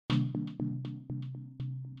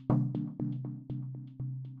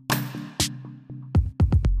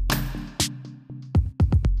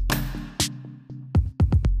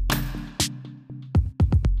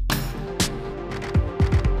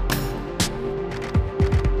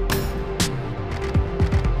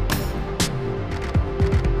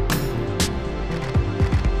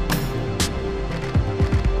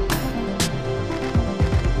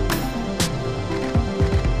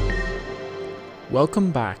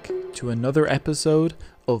Welcome back to another episode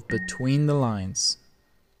of Between the Lines.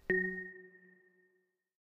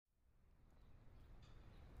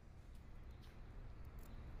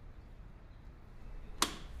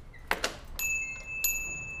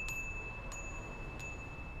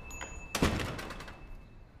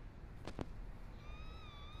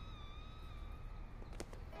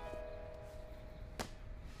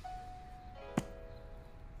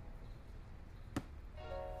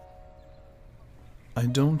 I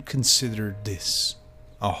don't consider this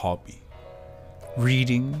a hobby.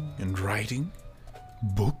 Reading and writing,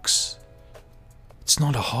 books, it's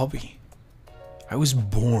not a hobby. I was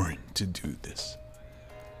born to do this.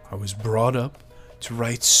 I was brought up to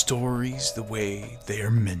write stories the way they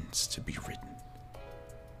are meant to be written.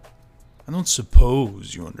 I don't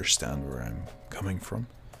suppose you understand where I'm coming from.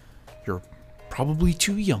 You're probably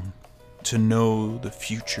too young to know the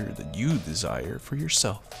future that you desire for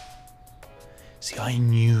yourself. See, I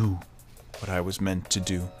knew what I was meant to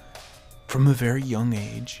do from a very young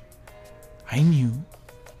age. I knew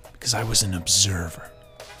because I was an observer.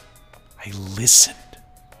 I listened.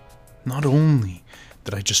 Not only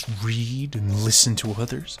did I just read and listen to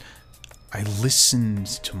others, I listened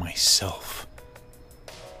to myself.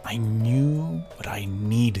 I knew what I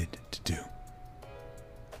needed to do.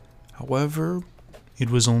 However, it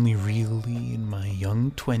was only really in my young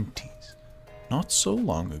 20s, not so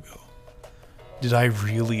long ago, did I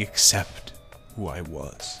really accept who I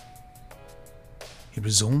was. It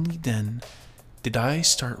was only then did I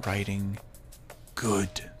start writing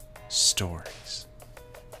good stories.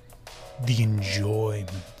 The enjoyment,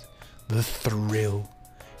 the thrill,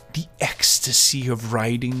 the ecstasy of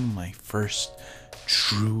writing my first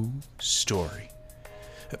true story.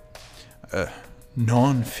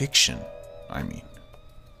 Non-fiction, I mean.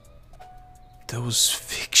 Those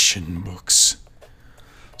fiction books.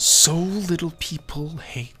 So little people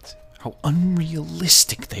hate how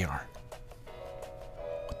unrealistic they are.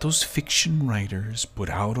 What those fiction writers put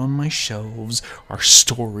out on my shelves are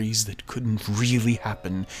stories that couldn't really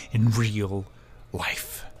happen in real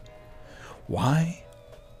life. Why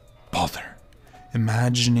bother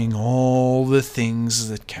imagining all the things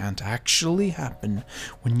that can't actually happen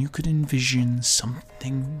when you could envision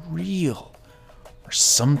something real or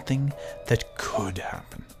something that could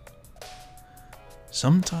happen?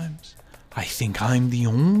 Sometimes I think I'm the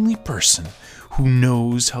only person who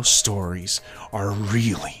knows how stories are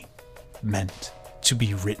really meant to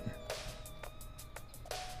be written.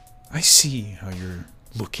 I see how you're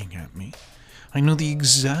looking at me. I know the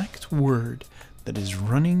exact word that is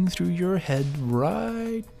running through your head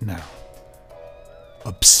right now.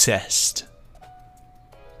 Obsessed.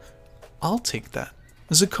 I'll take that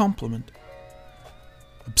as a compliment.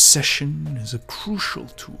 Obsession is a crucial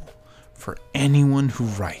tool for anyone who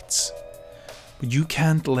writes, but you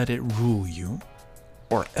can't let it rule you,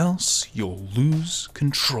 or else you'll lose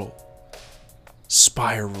control,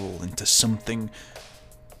 spiral into something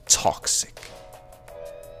toxic.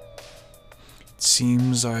 It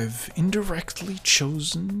seems I've indirectly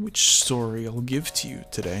chosen which story I'll give to you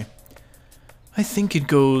today. I think it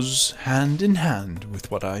goes hand in hand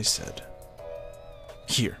with what I said.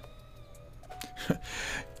 Here.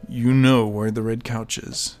 You know where the red couch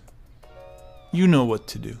is. You know what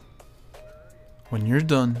to do. When you're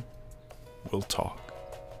done, we'll talk.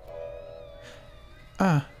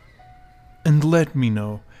 And let me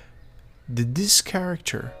know, did this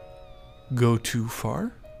character go too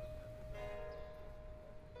far?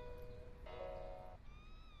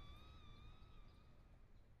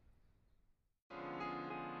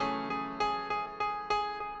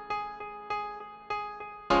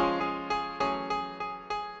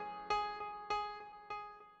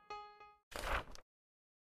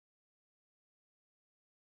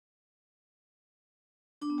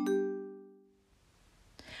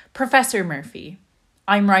 Professor Murphy,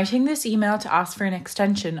 I'm writing this email to ask for an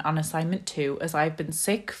extension on assignment 2 as I've been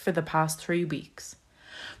sick for the past 3 weeks.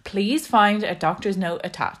 Please find a doctor's note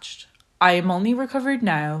attached. I am only recovered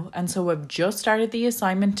now and so I've just started the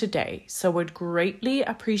assignment today, so would greatly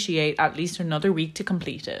appreciate at least another week to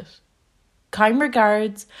complete it. Kind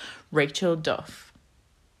regards, Rachel Duff.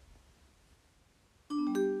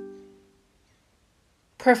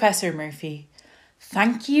 Professor Murphy,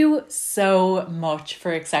 thank you so much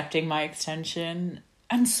for accepting my extension,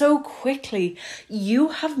 and so quickly. You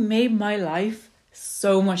have made my life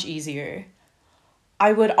so much easier.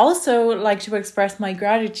 I would also like to express my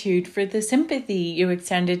gratitude for the sympathy you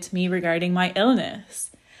extended to me regarding my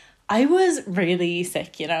illness. I was really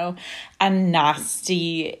sick, a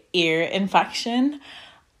nasty ear infection.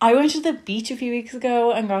 I went to the beach a few weeks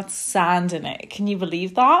ago and got sand in it. Can you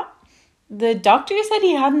believe that? The doctor said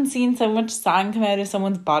he hadn't seen so much sand come out of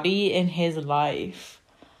someone's body in his life.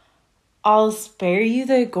 I'll spare you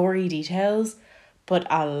the gory details, but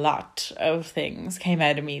a lot of things came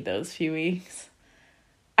out of me those few weeks.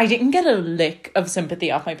 I didn't get a lick of sympathy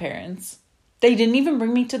off my parents. They didn't even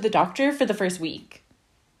bring me to the doctor for the first week.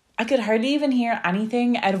 I could hardly even hear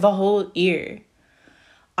anything out of a whole ear.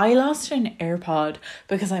 I lost an AirPod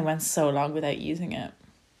because I went so long without using it.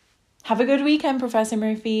 Have a good weekend, Professor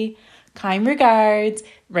Murphy. Kind regards,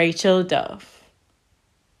 Rachel Duff.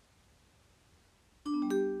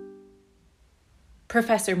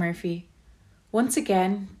 Professor Murphy, once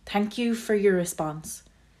again, thank you for your response.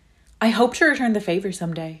 I hope to return the favour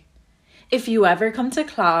someday. If you ever come to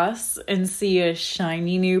class and see a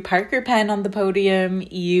shiny new Parker pen on the podium,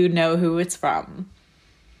 you know who it's from.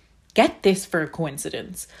 Get this for a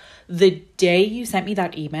coincidence. The day you sent me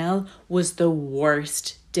that email was the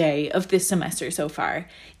worst day of this semester so far,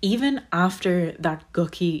 even after that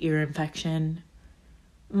gucky ear infection.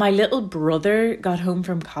 My little brother got home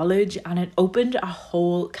from college and it opened a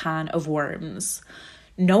whole can of worms.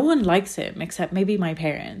 No one likes him except maybe my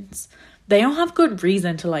parents. They don't have good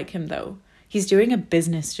reason to like him though. He's doing a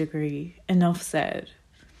business degree, enough said.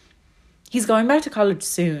 He's going back to college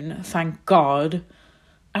soon, thank God.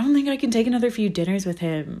 I don't think I can take another few dinners with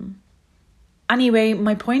him. Anyway,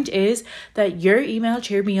 my point is that your email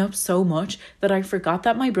cheered me up so much that I forgot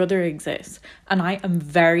that my brother exists, and I am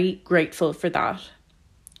very grateful for that.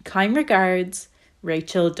 Kind regards,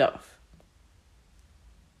 Rachel Duff.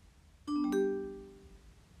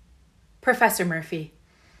 Professor Murphy,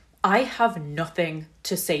 I have nothing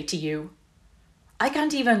to say to you. I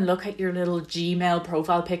can't even look at your little Gmail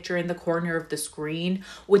profile picture in the corner of the screen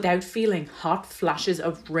without feeling hot flashes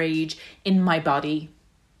of rage in my body.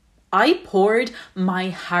 I poured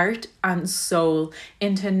my heart and soul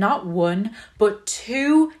into not one, but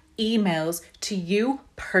 2 emails to you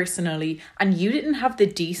personally, and you didn't have the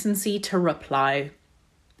decency to reply.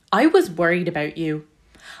 I was worried about you.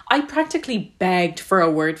 I practically begged for a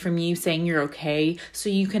word from you saying you're okay, so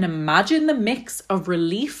you can imagine the mix of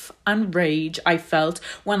relief and rage I felt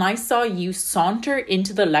when I saw you saunter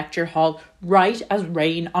into the lecture hall right as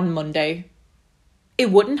rain on Monday. It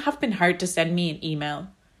wouldn't have been hard to send me an email.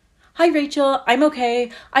 Hi Rachel, I'm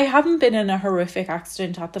okay. I haven't been in a horrific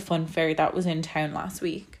accident at the fun fair that was in town last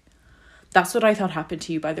week. That's what I thought happened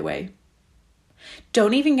to you, by the way.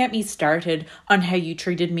 Don't even get me started on how you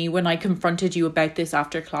treated me when I confronted you about this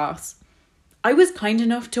after class. I was kind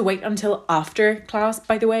enough to wait until after class,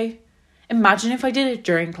 by the way. Imagine if I did it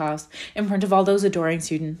during class, in front of all those adoring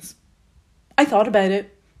students. I thought about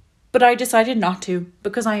it, but I decided not to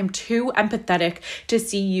because I am too empathetic to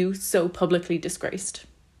see you so publicly disgraced.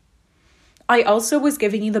 I also was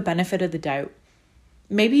giving you the benefit of the doubt.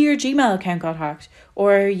 Maybe your Gmail account got hacked,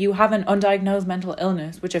 or you have an undiagnosed mental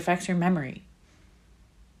illness which affects your memory.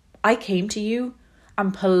 I came to you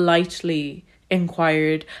and politely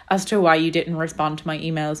inquired as to why you didn't respond to my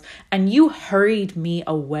emails, and you hurried me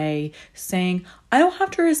away, saying, I don't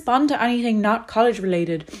have to respond to anything not college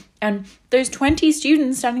related, and there's 20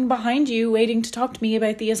 students standing behind you waiting to talk to me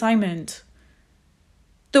about the assignment.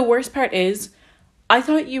 The worst part is, I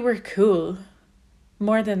thought you were cool.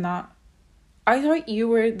 More than that, I thought you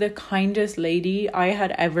were the kindest lady I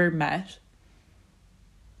had ever met.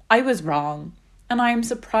 I was wrong, and I am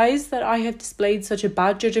surprised that I have displayed such a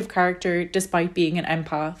bad judge of character despite being an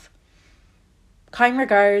empath. Kind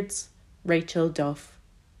regards, Rachel Duff.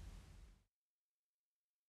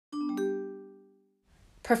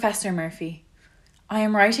 Professor Murphy, I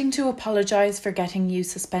am writing to apologise for getting you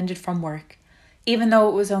suspended from work, even though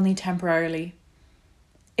it was only temporarily.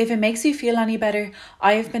 If it makes you feel any better,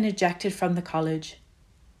 I have been ejected from the college.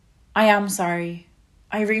 I am sorry.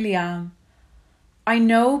 I really am. I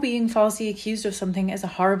know being falsely accused of something is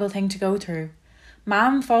a horrible thing to go through.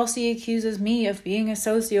 Mom falsely accuses me of being a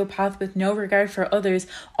sociopath with no regard for others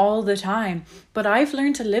all the time, but I've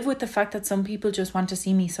learned to live with the fact that some people just want to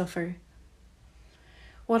see me suffer.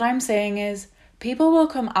 What I'm saying is, people will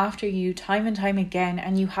come after you time and time again,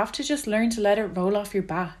 and you have to just learn to let it roll off your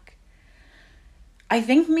back. I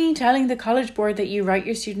think me telling the college board that you write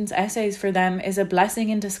your students' essays for them is a blessing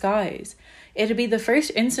in disguise. It'd be the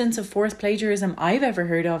first instance of forced plagiarism I've ever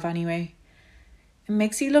heard of anyway. It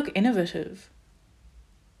makes you look innovative.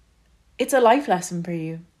 It's a life lesson for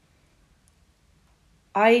you.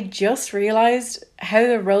 I just realised how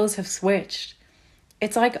the roles have switched.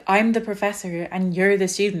 It's like I'm the professor and you're the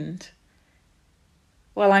student.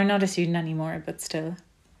 Well, I'm not a student anymore, but still.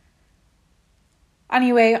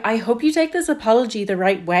 Anyway, I hope you take this apology the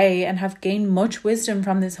right way and have gained much wisdom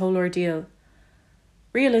from this whole ordeal.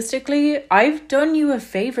 Realistically, I've done you a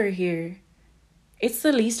favour here. It's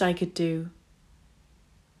the least I could do.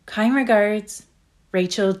 Kind regards,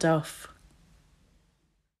 Rachel Duff.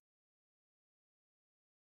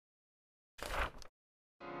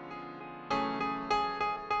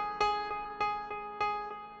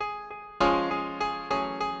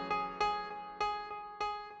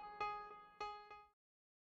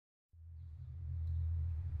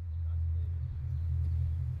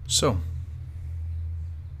 So,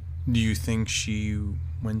 do you think she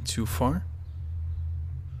went too far?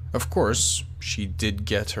 Of course, she did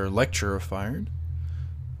get her lecturer fired,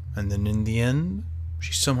 and then in the end,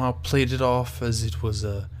 she somehow played it off as it was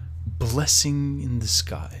a blessing in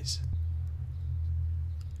disguise.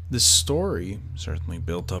 This story certainly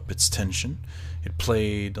built up its tension. It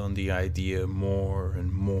played on the idea more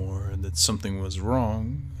and more that something was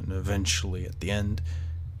wrong, and eventually, at the end,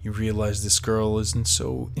 you realize this girl isn't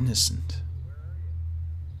so innocent.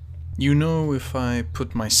 You know, if I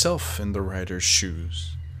put myself in the writer's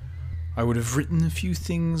shoes, I would have written a few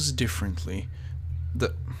things differently.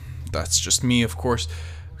 That's just me, of course,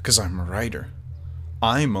 because I'm a writer.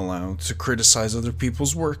 I'm allowed to criticize other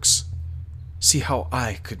people's works, see how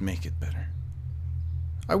I could make it better.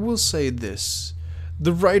 I will say this.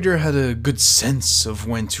 The writer had a good sense of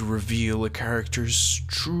when to reveal a character's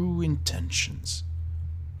true intentions.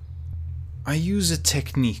 I use a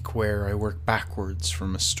technique where I work backwards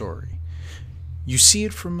from a story. You see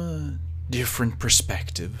it from a different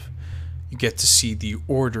perspective. You get to see the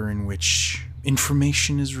order in which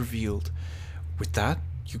information is revealed. With that,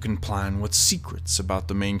 you can plan what secrets about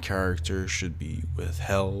the main character should be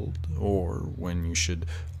withheld, or when you should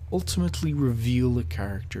ultimately reveal a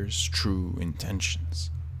character's true intentions.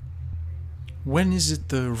 When is it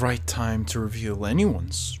the right time to reveal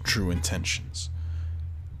anyone's true intentions?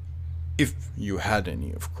 If you had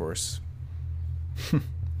any, of course.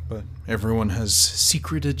 But everyone has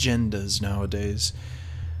secret agendas nowadays.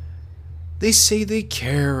 They say they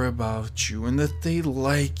care about you and that they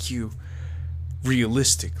like you.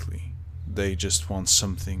 Realistically, they just want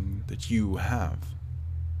something that you have.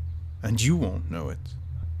 And you won't know it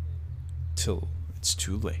till it's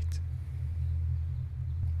too late.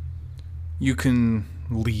 You can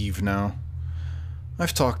leave now.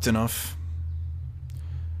 I've talked enough.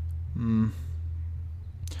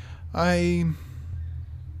 I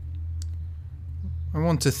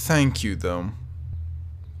want to thank you, though,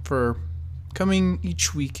 for coming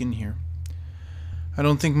each week in here. I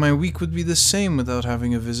don't think my week would be the same without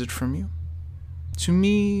having a visit from you. To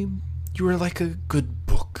me, you are like a good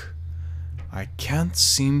book. I can't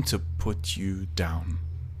seem to put you down.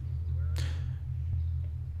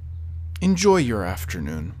 Enjoy your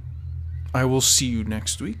afternoon. I will see you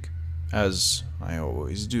next week, as I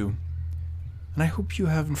always do. And I hope you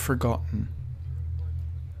haven't forgotten.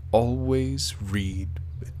 Always read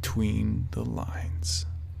between the lines.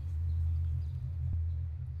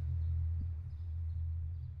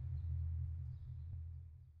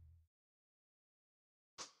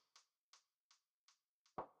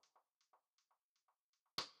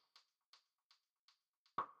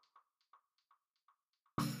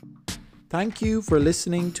 Thank you for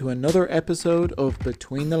listening to another episode of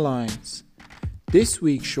Between the Lines. This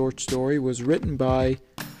week's short story was written by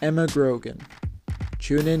Emma Grogan.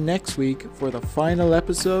 Tune in next week for the final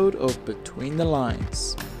episode of Between the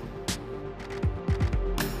Lines.